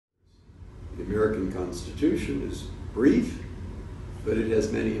American Constitution is brief, but it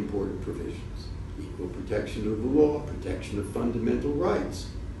has many important provisions. Equal protection of the law, protection of fundamental rights,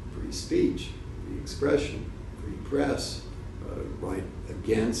 free speech, free expression, free press, right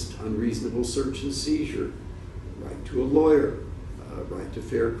against unreasonable search and seizure, right to a lawyer, right to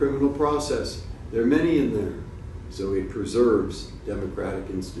fair criminal process. There are many in there. So it preserves democratic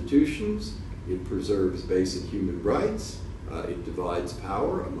institutions, it preserves basic human rights, it divides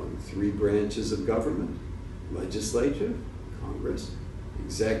power among three branches of government: legislature, Congress,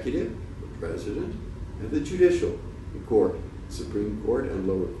 executive, the president, and the judicial, the court, Supreme Court and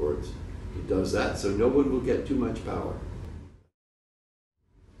lower courts. It does that so no one will get too much power.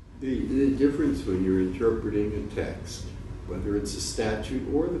 The difference when you're interpreting a text, whether it's a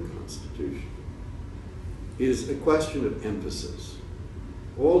statute or the Constitution, is a question of emphasis.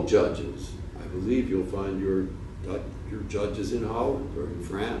 All judges, I believe you'll find your judges in Holland or in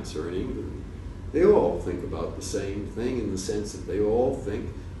France or in England, they all think about the same thing in the sense that they all think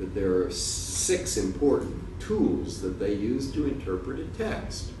that there are 6 important tools that they use to interpret a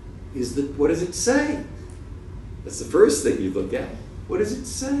text. What does it say? That's the first thing you look at. What does it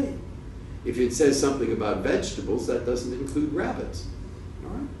say? If it says something about vegetables, that doesn't include rabbits.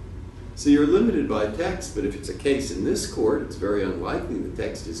 All right? So you're limited by text, but if it's a case in this court, it's very unlikely the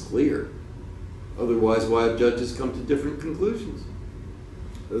text is clear. Otherwise, why have judges come to different conclusions?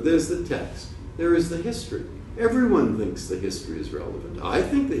 So there's the text. There is the history. Everyone thinks the history is relevant. I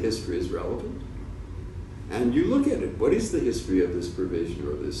think the history is relevant. And you look at it. What is the history of this provision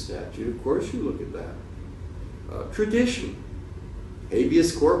or this statute? Of course you look at that. Tradition.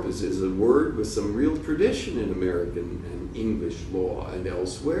 Habeas corpus is a word with some real tradition in American and English law and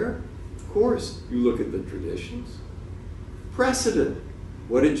elsewhere. Of course, you look at the traditions. Precedent.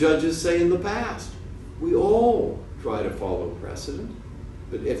 What did judges say in the past? We all try to follow precedent.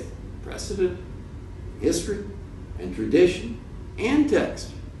 But if precedent, history, and tradition, and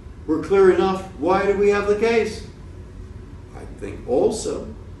text were clear enough, why do we have the case? I think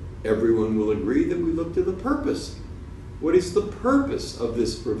also everyone will agree that we look to the purpose. What is the purpose of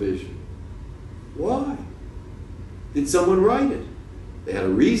this provision? Why? Did someone write it? They had a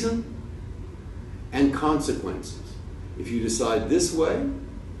reason. And consequences. If you decide this way,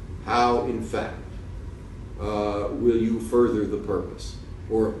 how, in fact, will you further the purpose?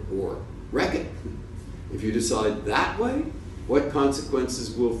 Or wreck it? If you decide that way, what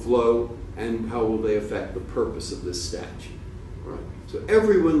consequences will flow and how will they affect the purpose of this statute? Right? So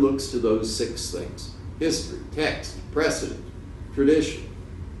everyone looks to those 6 things: history, text, precedent, tradition,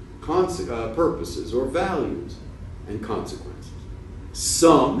 purposes or values, and consequences.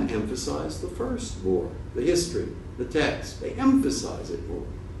 Some emphasize the first more, the history, the text. They emphasize it more.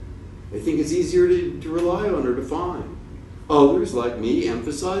 They think it's easier to rely on or define. Others, like me,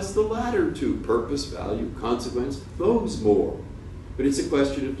 emphasize the latter 2, purpose, value, consequence, those more. But it's a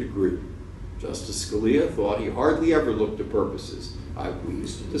question of degree. Justice Scalia thought he hardly ever looked to purposes. We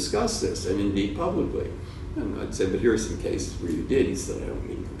used to discuss this, and indeed publicly. And I'd say, but here are some cases where you did. He said, I don't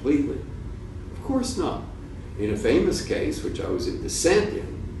mean completely. Of course not. In a famous case, which I was in dissent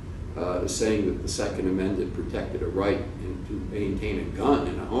in, saying that the Second Amendment protected a right to maintain a gun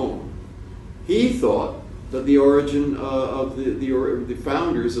in a home, he thought that the origin of the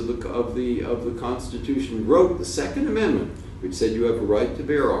founders of the Constitution wrote the Second Amendment, which said you have a right to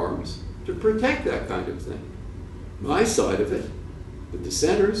bear arms to protect that kind of thing. My side of it, the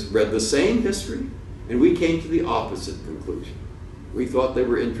dissenters read the same history, and we came to the opposite conclusion. We thought they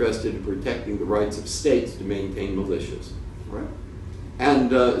were interested in protecting the rights of states to maintain militias. Right?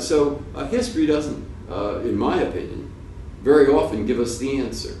 And so history doesn't, in my opinion, very often give us the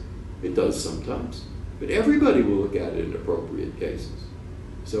answer. It does sometimes. But everybody will look at it in appropriate cases.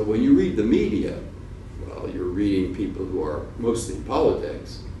 So when you read the media, well, you're reading people who are mostly in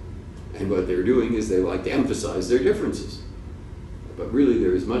politics, and what they're doing is they like to emphasize their differences. But really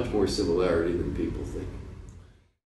there is much more similarity than people think.